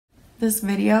this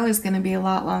video is going to be a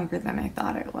lot longer than I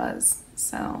thought it was,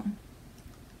 so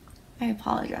I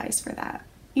apologize for that.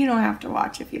 You don't have to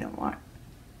watch if you don't want.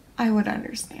 I would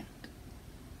understand.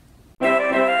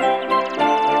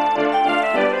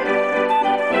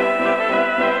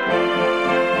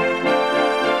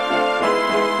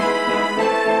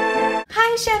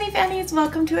 Hi Shanny Fannies,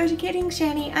 welcome to Educating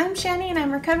Shanny. I'm Shanny and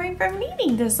I'm recovering from an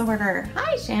eating disorder.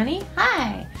 Hi Shanny,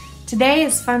 hi. Today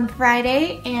is Fun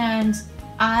Friday and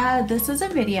this is a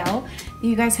video that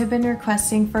you guys have been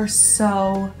requesting for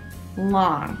so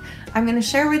long. I'm going to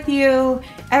share with you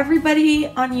everybody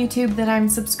on YouTube that I'm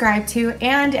subscribed to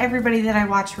and everybody that I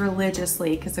watch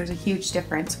religiously, because there's a huge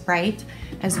difference, right?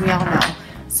 As we all know.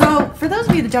 So for those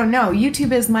of you that don't know,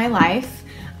 YouTube is my life,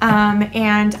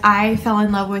 and I fell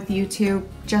in love with YouTube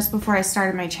just before I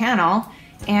started my channel,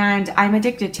 and I'm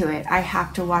addicted to it. I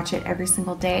have to watch it every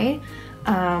single day,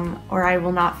 or I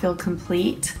will not feel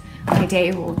complete. My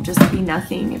day will just be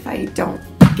nothing if I don't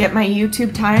get my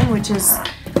YouTube time, which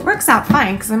works out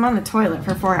fine because I'm on the toilet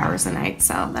for 4 hours a night,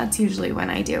 so that's usually when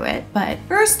I do it. But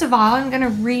first of all, I'm gonna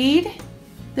read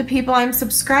the people I'm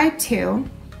subscribed to,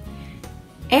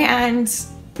 and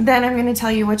then I'm gonna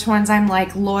tell you which ones I'm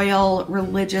like loyal,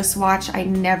 religious watch, I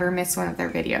never miss one of their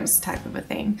videos type of a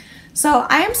thing. So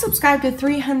I am subscribed to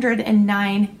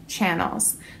 309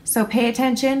 channels. So pay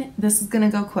attention, this is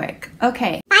gonna go quick.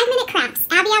 Okay. 5 Minute Crafts,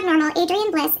 Abby Abnormal,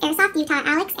 Adrian Bliss, Airsoft Utah,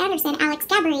 Alex Anderson, Alex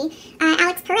Gabri,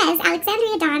 Alex Perez,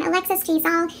 Alexandria Dawn, Alexis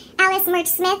Gisal, Alice Murch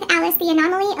Smith, Alice the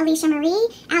Anomaly, Alicia Marie,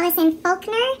 Allison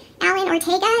Faulkner, Alan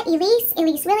Ortega, Elise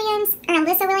Williams, or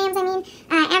Alyssa Williams, I mean,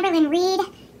 Amberlyn Reed,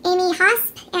 Amy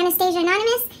Hosp, Anastasia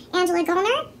Anonymous, Angela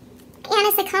Golner,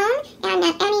 Anna Saccone, and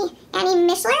Annie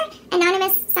Mishler,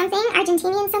 Anonymous something,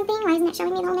 Argentinian something, why isn't it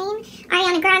showing me the whole name?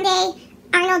 Ariana Grande,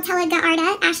 Arnold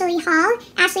Telegaarda, Ashley Hall,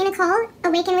 Ashley Nicole,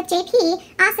 Awaken with JP,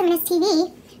 Awesomeness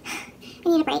TV. I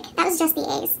need a break. That was just the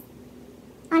A's.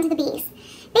 On to the B's.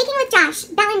 Baking with Josh,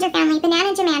 Bellinger Family,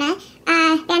 Banana Jamana,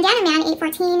 Bandana Man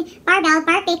 814, Barbell,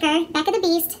 Bart Baker, Becca the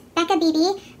Beast, Becca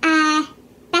BB,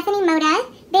 Bethany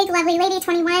Moda, Big Lovely Lady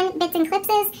 21, Bits and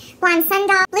Clipses, Blonde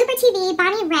Sundoll, Blooper TV,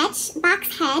 Bonnie Wretch,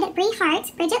 Boxhead, Bree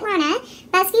Hart, Bridget Lana,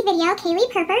 BuzzFeed Video,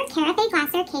 Kaylee Perper, Cara Faye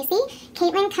Glasser, Casey,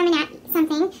 Caitlin coming at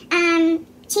something,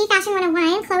 Chi Fashion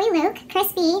 101, Chloe Luke,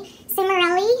 Chris B,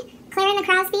 Cimarelli, Claire and the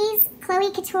Crosbys,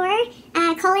 Chloe Couture,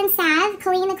 Colin Sav,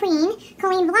 Colleen the Queen,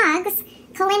 Colleen Vlogs,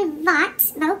 Colin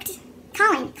Vogt, I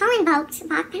don't know how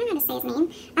to say his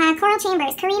name, Coral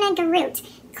Chambers, Karina Garut,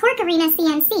 Cork Arena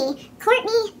CNC,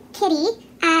 Courtney Kitty,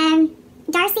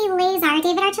 Darcy Lazar,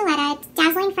 David Archuleta,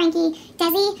 Dazzling Frankie,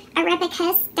 Desi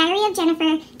Arepicus, Diary of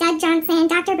Jennifer, Doug Johnson,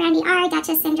 Dr. Brandy R,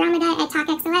 Duchess Andromeda, EdTalk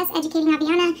XOS, Educating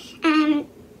Aviana,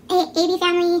 AB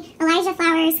Family, Elijah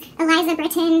Flowers, Eliza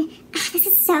Britton. This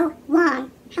is so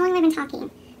long. How long have I been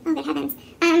talking? Oh, good heavens.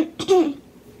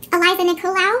 Eliza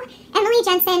Nicolau, Emily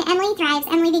Jensen, Emily Thrives,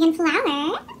 Emily Vegan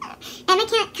Flower, Emma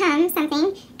Can't Come,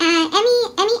 something,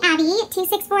 Emmy Abby,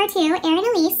 2642, Erin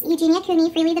Elise, Eugenia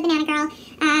Cooney, Freely the Banana Girl,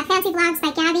 Fancy Vlogs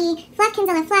by Gabby, Fluff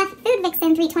Kinzilla Fluff, Food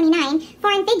Vixen 329,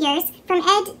 Foreign Figures, From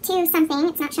Ed to something,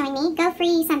 it's not showing me, Go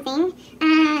Free something,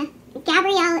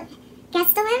 Gabrielle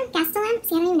Gastelum,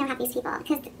 see I don't even know half these people,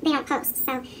 because they don't post,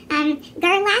 so,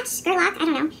 Gerlach, I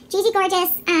don't know, Gigi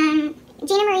Gorgeous,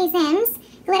 Gina Marie Zims,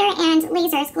 Glitter and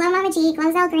Lasers, Glow Mama G,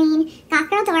 Glowzell Green, Goth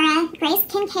Girl Dora, Grace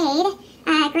Kincaid,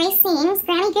 Grace Sings,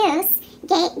 Granny Goose,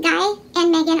 Guy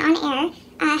and Megan on Air,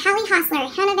 Hallie Hostler,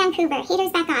 Hannah Vancouver,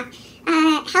 Haters Back Off,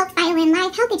 Health Violin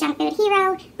Life, Healthy Junk Food,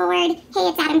 Hero, Bored, Hey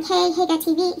It's Adam K, Higa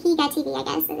TV I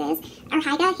guess it is, or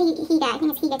Higa, Higa, I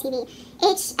think it's Higa TV,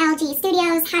 HLG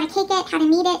Studios, How to Cake It, How to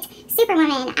Meet It,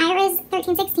 Superwoman, Iris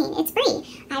 1316, It's Bree,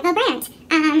 Ivo Brandt,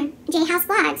 J House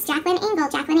Vlogs, Jacqueline Engel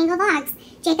Vlogs,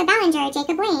 Jacob Ballinger,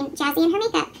 Jacob Wayne, Jazzy and Her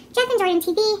Makeup, Jeff and Jordan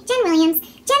TV, Jen Williams,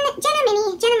 Jenna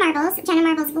Mini, Jenna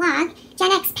Marbles Vlog,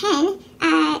 Jen X Pen,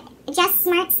 Jess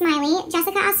Smart Smiley,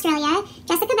 Jessica Australia,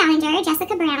 Jessica Ballinger,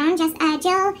 Jessica Brown, Jill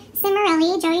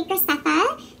Cimarelli, Jody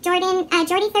Graceffa,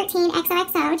 Jordy 13,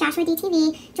 XOXO, Joshua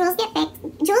DTV, Jules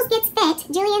Gets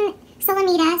Fit, Julian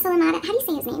Solomita, how do you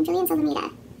say his name? Julian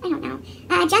Solomita, I don't know.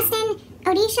 Justin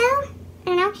Odisho, I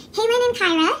don't know. Kaylin and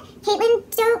Kyra, Caitlin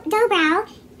Dobrow,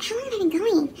 how long have I been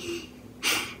going?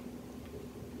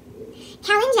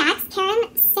 Callan Jax, Karen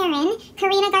Sarin,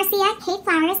 Karina Garcia, Kate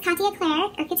Flowers, Katia Claire,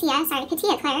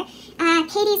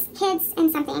 Katie's Kids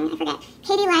and something, I forget.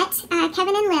 Katie Lett,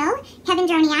 Kevin and Lil, Kevin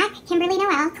Droniak, Kimberly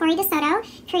Noel, Corey DeSoto,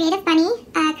 Creative Bunny,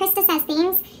 Krista Says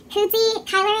Things, Koozie,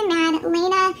 Kyler and Mad,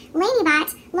 Lena,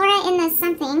 Lanybot, Laura in the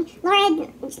something, Laura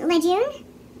Lejeune,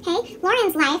 okay,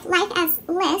 Lauren's Life, Life as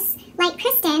Liz, like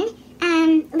Kristen,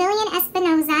 Lillian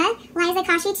Espinoza, Liza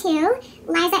Kashi 2,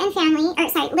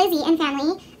 Lizzie and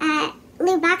Family,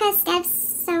 Lubaka Steves,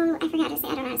 so I forgot to say,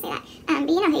 I don't know how to say that, but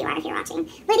you know who you are if you're watching.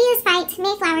 Lydia's Fight,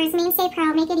 Mayflowers, Mainstay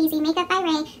Pro, Make It Easy, Makeup by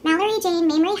Ray, Mallory Jane,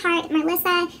 Mamrie Hart,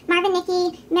 Melissa, Marvin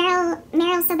Nicky,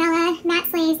 Meryl Sabella, Matt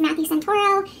Slays, Matthew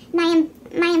Santoro,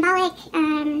 Mayambolic,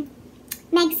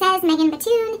 Meg Says, Megan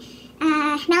Batoon,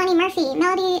 Melanie Murphy,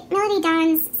 Melody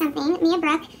Dawns something, Mia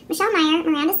Brooke, Michelle Meyer,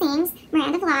 Miranda Sings,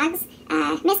 Miranda Vlogs,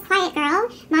 Miss Quiet Girl,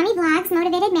 Mommy Vlogs,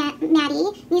 Motivated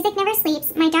Maddie, Music Never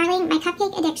Sleeps, My Darling, My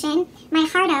Cupcake Addiction, My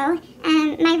Hardo,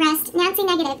 My Rest, Nancy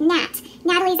Negative, Nat,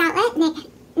 Natalie's Outlet,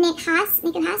 Nick Haas,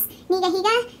 Niga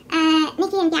Higa,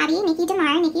 Nikki and Gabby, Nikki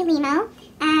DeMar, Nikki Limo,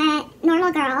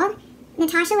 Normal Girl,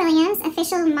 Natasha Williams,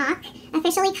 Official Mock,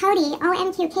 Officially Cody,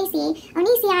 OMQ Casey,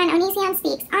 Onision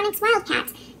Speaks, Onyx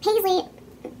Wildcat, Paisley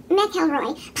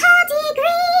McElroy, Paul D.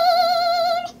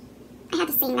 Green! I had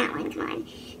to sing that one, come on.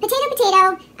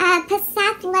 Potato,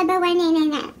 Pasath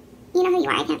Lebowanene. You know who you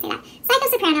are, I can't say that. Psycho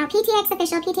Soprano, PTX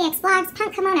Official, PTX Vlogs,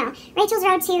 Punk Kimono, Rachel's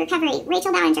Road to Recovery,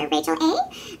 Rachel Ballinger, Rachel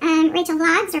A, Rachel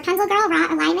Vlogs, Rapunzel Girl, Raw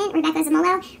Alignment, Rebecca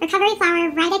Zamolo, Recovery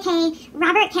Flower, Rida K,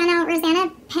 Robert Cano,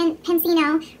 Rosanna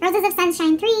Pensino, Roses of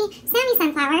Sunshine 3, Sammy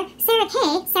Sunflower, Sarah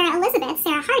K, Sarah Elizabeth,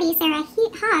 Sarah Hardy, Sarah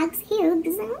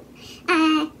Hughes,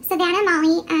 Savannah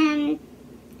Molly,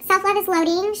 Self-Love is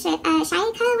Loading,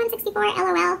 Shaika164,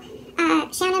 LOL,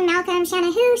 Shannon Malcolm,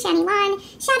 Shanna Who, Shanny Lon,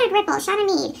 Shattered Ripple, Shauna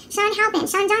Mead, Sean Halpin,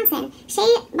 Sean Johnson,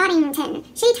 Shay Boddington,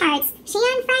 Shay Tarts,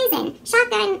 Sheehan Friesen,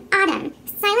 Shotgun Autumn,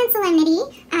 Silent Solemnity,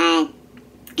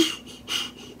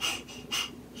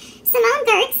 Simone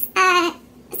Gertz,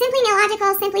 Simply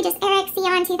Illogical, Simply Just Eric,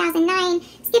 Sion 2009,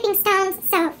 Skipping Stones,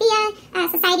 Sophia,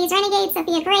 Society's Renegade,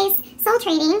 Sophia Grace, Soul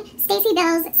Trading, Stacy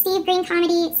Bills, Steve Green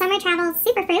Comedy, Summer Travels,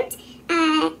 Superfruit,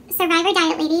 Survivor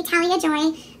Diet Lady, Talia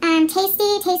Joy, Tasty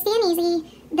and Easy,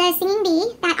 The Singing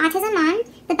Bee, That Autism Mom,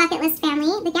 The Bucket List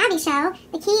Family, The Gabby Show,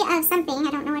 The Key of Something,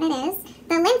 I don't know what it is,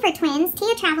 The Linford Twins,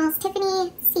 Tia Travels,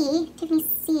 Tiffany C,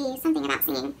 something about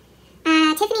singing,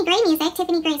 Tiffany Gray Music,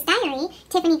 Tiffany Gray's Diary,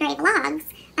 Tiffany Gray Vlogs,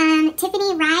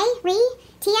 Tiffany Rai,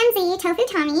 TMZ, Tofu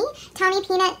Tommy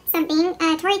Peanut something,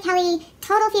 Tori Kelly,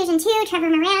 Total Fusion 2, Trevor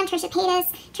Moran, Trisha Paytas,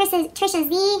 Trisha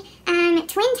Z,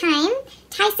 Twin Time,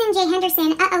 Tyson J.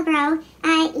 Henderson, Bro,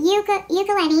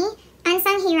 Ukulele,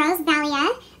 Unsung Heroes,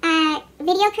 Valia,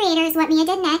 Video Creators, What Mia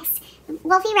Did Next,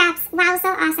 Wolfie Raps, Wow So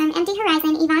Awesome, Empty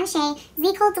Horizon, Yvonne Shea,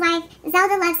 Z Cold Life,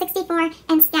 Zelda Love 64,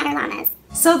 and Scatter Llamas.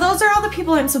 So those are all the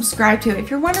people I'm subscribed to. If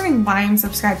you're wondering why I'm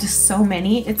subscribed to so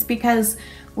many, it's because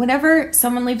whenever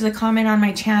someone leaves a comment on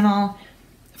my channel,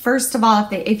 first of all,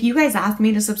 if you guys ask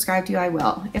me to subscribe to you, I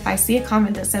will. If I see a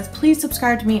comment that says, please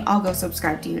subscribe to me, I'll go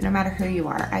subscribe to you, no matter who you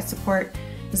are. I support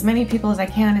as many people as I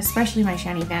can, especially my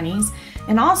Shanny Fannies.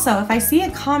 And also, if I see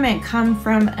a comment come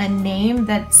from a name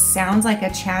that sounds like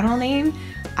a channel name,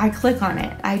 I click on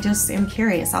it. I just am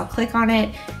curious. I'll click on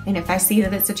it, and if I see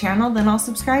that it's a channel, then I'll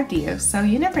subscribe to you. So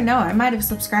you never know. I might have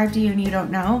subscribed to you and you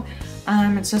don't know.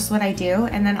 It's just what I do.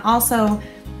 And then also,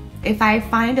 if I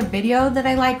find a video that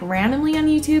I like randomly on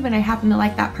YouTube and I happen to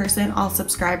like that person, I'll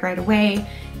subscribe right away.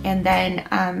 And then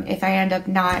if I end up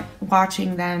not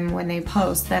watching them when they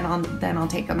post, then I'll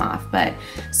take them off. But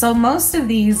so most of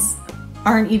these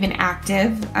aren't even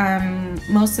active.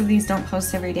 Most of these don't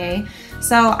post every day.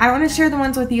 So I want to share the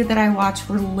ones with you that I watch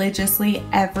religiously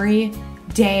every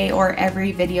day or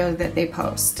every video that they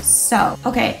post. So,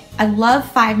 okay, I love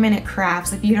 5-minute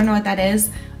crafts. If you don't know what that is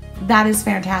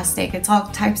fantastic. It's all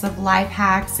types of life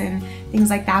hacks and things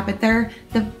like that, but they're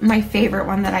my favorite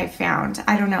one that I've found.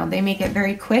 I don't know, they make it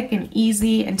very quick and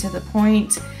easy and to the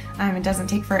point. It doesn't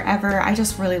take forever. I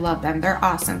just really love them. They're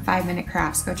awesome. 5-minute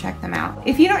crafts, go check them out.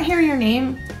 If you don't hear your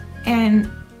name,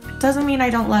 and doesn't mean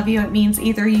I don't love you, it means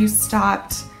either you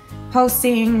stopped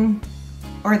posting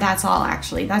or that's all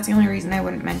actually. That's the only reason I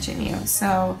wouldn't mention you.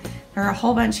 So there are a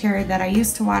whole bunch here that I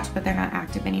used to watch, but they're not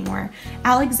active anymore.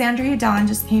 Alexandria Dawn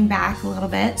just came back a little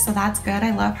bit, so that's good.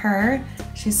 I love her.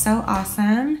 She's so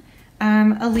awesome.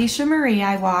 Alicia Marie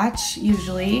I watch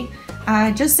usually,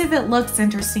 just if it looks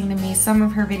interesting to me. Some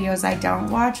of her videos I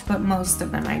don't watch, but most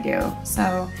of them I do.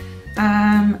 So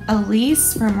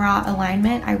Elise from Raw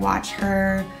Alignment, I watch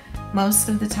her most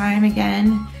of the time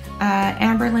again.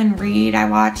 Amberlyn Reed, I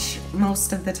watch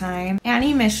most of the time.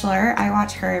 Annie Mishler, I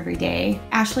watch her every day.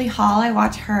 Ashley Hall, I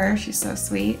watch her, she's so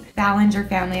sweet. Ballinger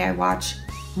Family, I watch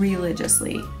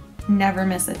religiously. Never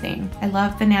miss a thing. I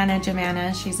love Banana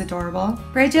Jamana, she's adorable.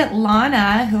 Bridget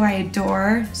Lana, who I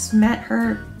adore, just met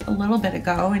her a little bit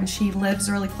ago and she lives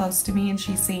really close to me and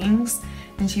she sings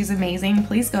and she's amazing.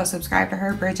 Please go subscribe to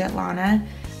her, Bridget Lana.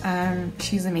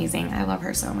 She's amazing. I love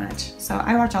her so much. So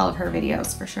I watch all of her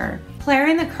videos for sure. Claire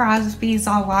and the Crosbys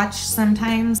I'll watch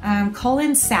sometimes.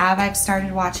 Colin Sav I've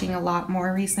started watching a lot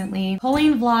more recently.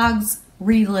 Colleen vlogs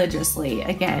religiously.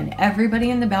 Again, everybody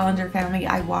in the Bellinger family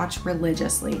I watch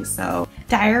religiously. So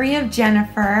Diary of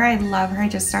Jennifer, I love her. I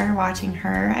just started watching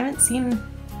her. I haven't seen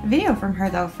a video from her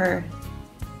though for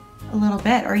a little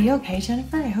bit. Are you okay,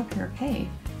 Jennifer? I hope you're okay.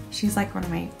 She's like one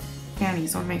of my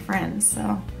fannies, one of my friends,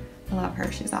 so I love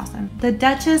her. She's awesome. The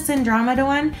Duchess Andromeda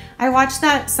one, I watch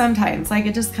that sometimes. Like,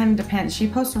 it just kind of depends. She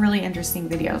posts really interesting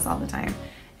videos all the time.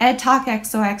 Ed Talk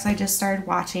XOX I just started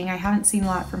watching. I haven't seen a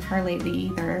lot from her lately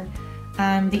either.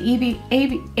 The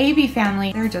AB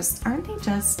family, aren't they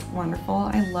just wonderful?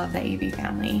 I love the AB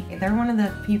family. They're one of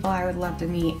the people I would love to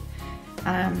meet.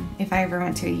 If I ever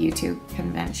went to a YouTube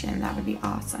convention, that would be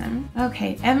awesome.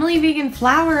 Okay, Emily Vegan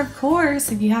Flower, of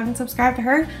course. If you haven't subscribed to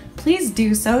her, please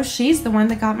do so. She's the one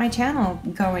that got my channel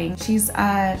going. She's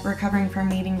recovering from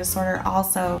an eating disorder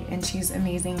also, and she's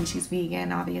amazing, and she's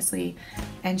vegan, obviously.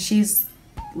 And she's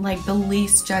like the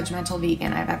least judgmental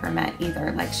vegan I've ever met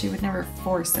either. Like, she would never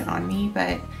force it on me,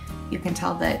 but you can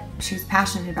tell that she's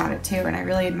passionate about it too, and I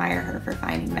really admire her for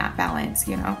finding that balance,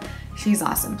 you know. She's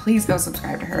awesome. Please go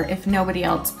subscribe to her. If nobody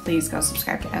else, please go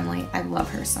subscribe to Emily. I love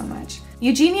her so much.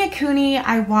 Eugenia Cooney,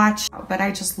 I watch, but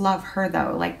I just love her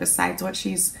though. Like, besides what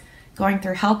she's going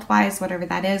through health-wise, whatever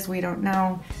that is, we don't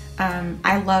know.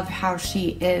 I love how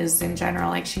she is in general.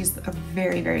 Like, she's a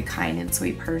very, very kind and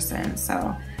sweet person.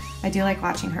 So I do like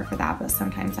watching her for that, but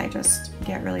sometimes I just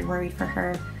get really worried for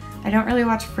her. I don't really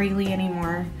watch Freely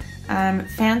anymore.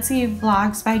 Fancy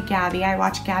Vlogs by Gabby. I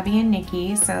watch Gabby and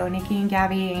Nikki. So Nikki and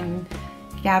Gabby, and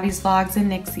Gabby's vlogs and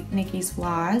Nikki's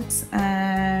vlogs.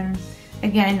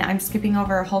 Again, I'm skipping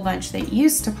over a whole bunch that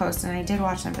used to post, and I did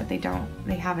watch them, but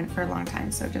they haven't for a long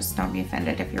time. So just don't be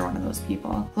offended if you're one of those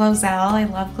people. Glozell, I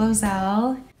love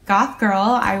Glozell. Goth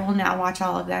Girl, I will now watch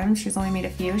all of them. She's only made a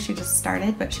few. She just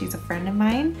started, but she's a friend of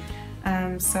mine.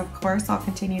 So of course I'll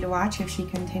continue to watch if she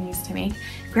continues to make.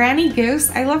 Granny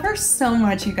Goose, I love her so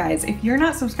much, you guys. If you're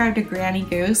not subscribed to Granny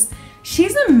Goose,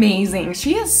 she's amazing.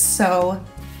 She is so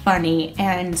funny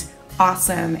and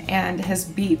awesome and has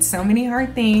beat so many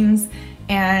hard things,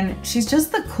 and she's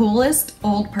just the coolest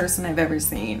old person I've ever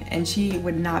seen, and she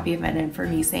would not be offended for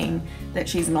me saying that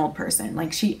she's an old person.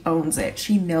 Like, she owns it.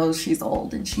 She knows she's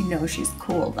old, and she knows she's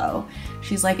cool though.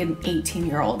 She's like an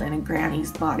 18-year-old in a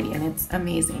granny's body, and it's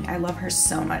amazing. I love her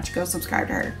so much. Go subscribe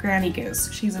to her. Granny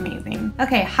Goose, she's amazing.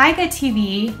 Okay, Haiga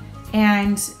TV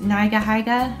and Naiga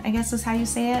Haiga, I guess is how you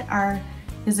say it,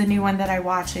 is a new one that I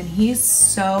watch, and he's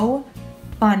so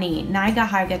funny. Naiga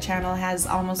Haiga channel has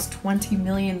almost 20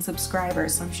 million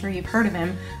subscribers, so I'm sure you've heard of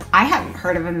him. I hadn't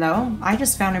heard of him though. I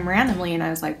just found him randomly and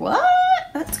I was like, what?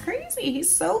 That's crazy.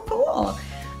 He's so cool.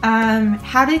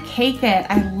 How to Cake It.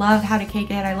 I love How to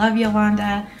Cake It. I love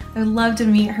Yolanda. I would love to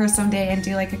meet her someday and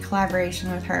do like a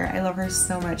collaboration with her. I love her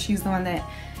so much. She's the one that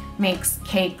makes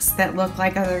cakes that look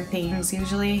like other things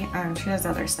usually. She does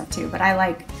other stuff too, but I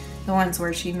like the ones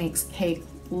where she makes cake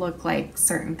look like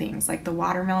certain things. Like the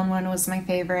watermelon one was my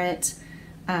favorite.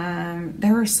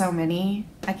 There were so many.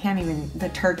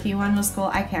 The turkey one was cool.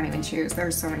 I can't even choose. There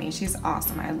were so many. She's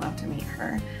awesome. I'd love to meet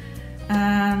her.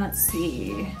 Let's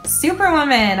see.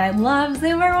 Superwoman. I love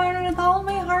Superwoman with all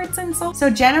my hearts and soul. So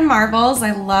Jenna Marbles.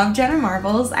 I love Jenna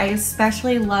Marbles. I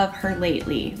especially love her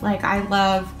lately. Like, I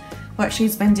love what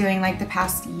she's been doing like the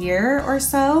past year or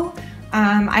so.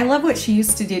 I love what she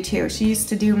used to do too. She used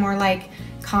to do more like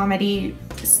comedy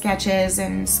sketches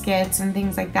and skits and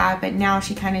things like that, but now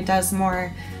she kind of does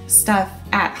more stuff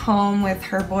at home with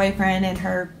her boyfriend and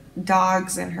her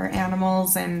dogs and her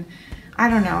animals, and I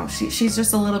don't know, she's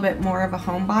just a little bit more of a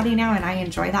homebody now, and I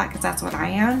enjoy that because that's what I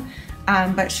am.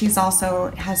 But she's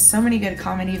also has so many good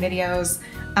comedy videos.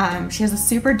 She has a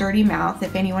super dirty mouth,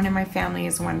 if anyone in my family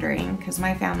is wondering, because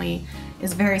my family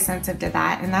is very sensitive to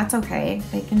that, and that's okay,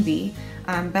 they can be.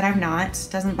 But I'm not. It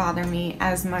doesn't bother me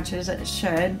as much as it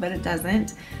should, but it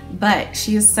doesn't. But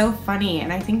she is so funny,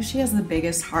 and I think she has the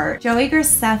biggest heart. Joey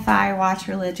Graceffa, I watch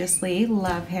religiously.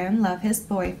 Love him. Love his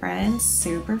boyfriend.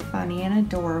 Super funny and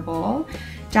adorable.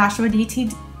 Joshua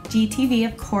GTV,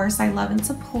 of course, I love and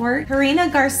support. Karina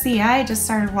Garcia, I just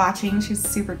started watching. She's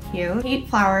super cute. Kate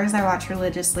Flowers, I watch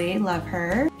religiously. Love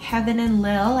her. Kevin and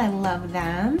Lil, I love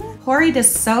them. Corey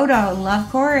DeSoto, love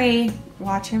Corey.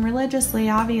 Watch him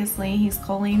religiously, obviously. He's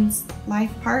Colleen's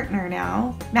life partner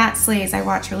now. Matt Slays, I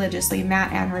watch religiously.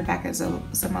 Matt and Rebecca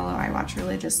Zamolo, I watch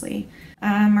religiously.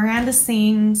 Miranda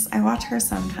Sings, I watch her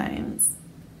sometimes.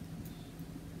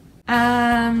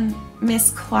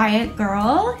 Miss Quiet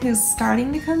Girl, who's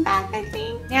starting to come back, I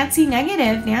think. Nancy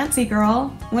Negative, Nancy Girl.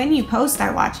 When you post,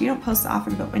 I watch. You don't post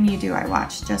often, but when you do, I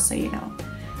watch, just so you know.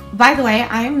 By the way,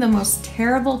 I am the most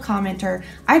terrible commenter.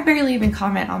 I barely even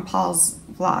comment on Paul's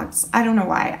vlogs. I don't know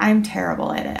why. I'm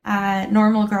terrible at it.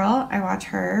 Normal Girl, I watch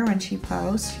her when she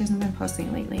posts. She hasn't been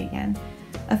posting lately again.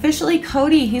 Officially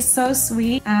Cody, he's so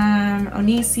sweet.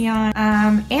 Onision.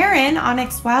 Aaron,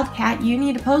 Onyx Wildcat, you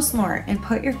need to post more and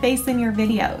put your face in your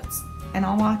videos and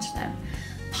I'll watch them.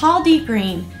 Paul D.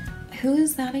 Green, who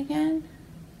is that again?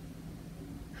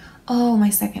 Oh, my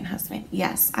second husband.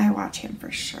 Yes, I watch him for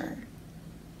sure.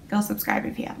 Go subscribe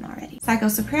if you haven't already. Psycho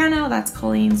Soprano, that's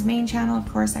Colleen's main channel.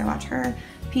 Of course, I watch her.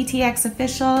 PTX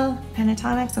Official,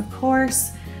 Pentatonics, of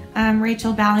course.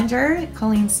 Rachel Ballinger,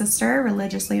 Colleen's sister,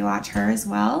 religiously watch her as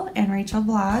well. And Rachel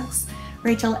Vlogs.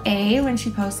 Rachel A, when she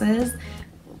posts.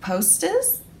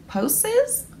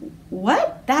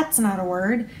 What? That's not a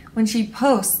word. When she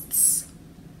posts,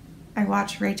 I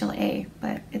watch Rachel A,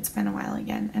 but it's been a while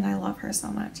again, and I love her so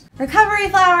much. Recovery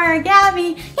Flower,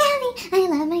 Gabby. Gabby, I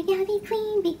love my Gabby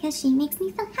Queen because she makes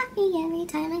me feel happy every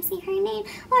time I see her name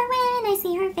or when I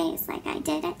see her face, like I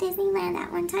did at Disneyland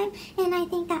at one time, and I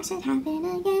think that should happen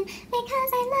again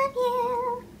because I love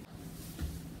you.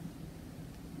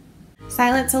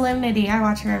 Silent Solemnity, I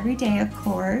watch her every day, of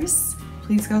course.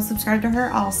 Please go subscribe to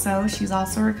her also. She's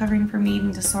also recovering from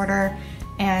eating disorder,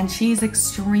 and she's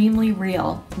extremely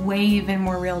real, way even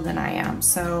more real than I am.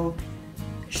 So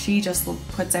she just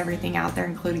puts everything out there,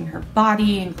 including her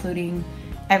body, including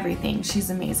everything. She's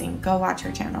amazing. Go watch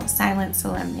her channel, Silent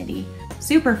Solemnity.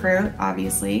 Superfruit,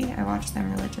 obviously, I watch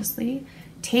them religiously.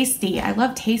 Tasty, I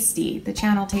love Tasty, the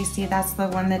channel Tasty. That's the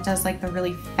one that does like the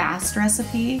really fast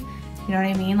recipe. You know what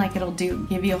I mean? Like it'll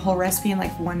give you a whole recipe in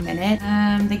like 1 minute.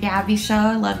 The Gabby Show,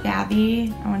 I love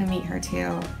Gabby. I want to meet her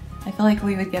too. I feel like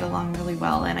we would get along really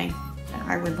well, and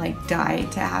I would like die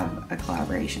to have a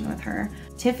collaboration with her.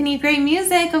 Tiffany Gray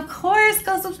Music, of course,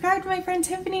 go subscribe to my friend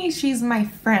Tiffany. She's my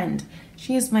friend.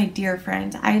 She is my dear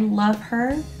friend. I love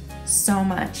her so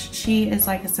much. She is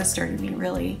like a sister to me,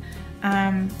 really.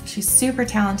 She's super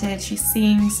talented. She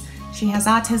sings. She has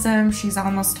autism. She's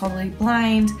almost totally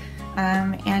blind.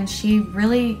 And she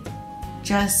really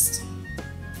just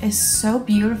is so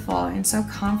beautiful and so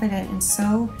confident and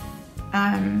so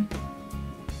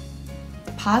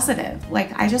positive.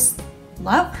 Like, I just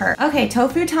love her. Okay,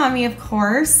 Tofu Tommy, of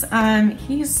course.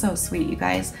 He's so sweet, you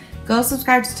guys. Go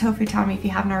subscribe to Tofu Tommy if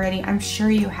you haven't already. I'm sure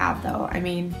you have, though. I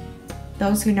mean,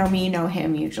 those who know me know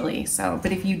him usually. So,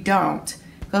 but if you don't,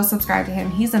 go subscribe to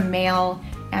him. He's a male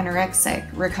anorexic,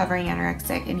 recovering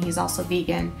anorexic, and he's also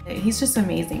vegan. He's just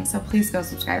amazing. So please go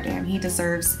subscribe to him. He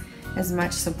deserves as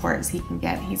much support as he can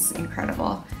get. He's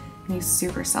incredible. And he's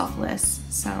super selfless.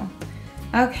 So,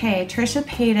 okay, Trisha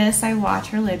Paytas, I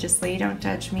watch religiously. Don't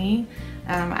judge me.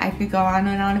 I could go on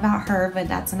and on about her, but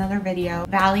that's another video.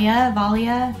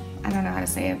 Valia, I don't know how to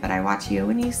say it, but I watch you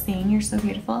when you sing. You're so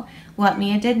beautiful. What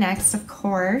Mia Did Next, of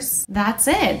course. That's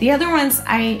it. The other ones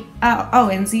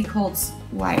and Z Colt's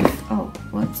wife. Oh,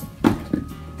 whoops.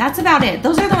 That's about it.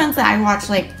 Those are the ones that I watch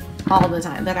like all the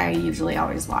time, that I usually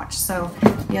always watch. So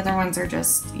the other ones are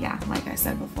just, yeah, like I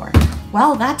said before.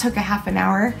 Well, that took a half an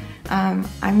hour. I'm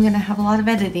gonna have a lot of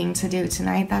editing to do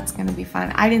tonight. That's gonna be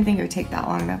fun. I didn't think it would take that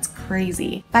long. That's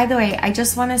crazy. By the way, I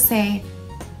just wanna say,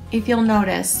 if you'll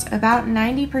notice, about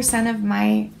 90% of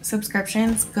my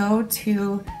subscriptions go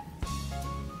to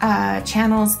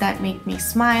channels that make me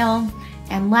smile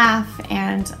and laugh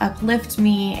and uplift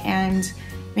me and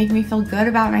make me feel good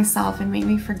about myself and make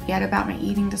me forget about my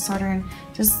eating disorder, and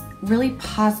just really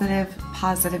positive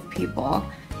people.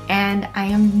 And I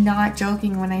am not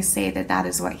joking when I say that that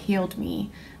is what healed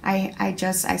me. I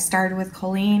started with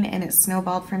Colleen, and it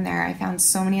snowballed from there. I found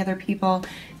so many other people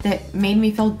that made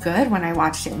me feel good when I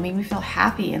watched it. It made me feel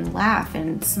happy and laugh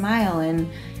and smile and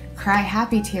cry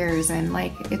happy tears. And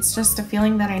like, it's just a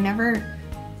feeling that I never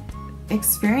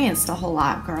experienced a whole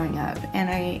lot growing up. And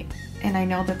I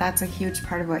know that that's a huge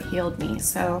part of what healed me.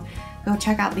 So go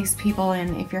check out these people.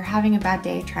 And if you're having a bad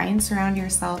day, try and surround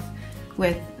yourself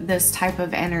with this type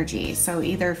of energy. So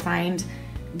either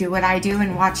do what I do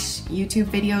and watch YouTube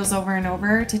videos over and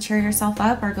over to cheer yourself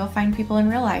up, or go find people in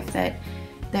real life that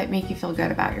make you feel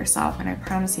good about yourself, and I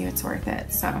promise you it's worth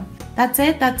it. So that's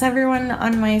it. That's everyone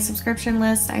on my subscription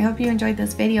list. I hope you enjoyed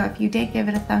this video. If you did, give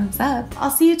it a thumbs up.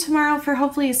 I'll see you tomorrow for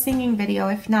hopefully a singing video,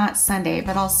 if not Sunday,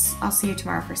 but I'll see you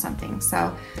tomorrow for something. So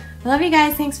I love you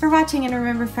guys. Thanks for watching, and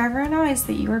remember forever and always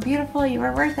that you are beautiful, you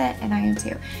are worth it, and I am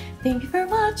too. Thank you for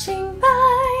watching.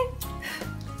 Bye!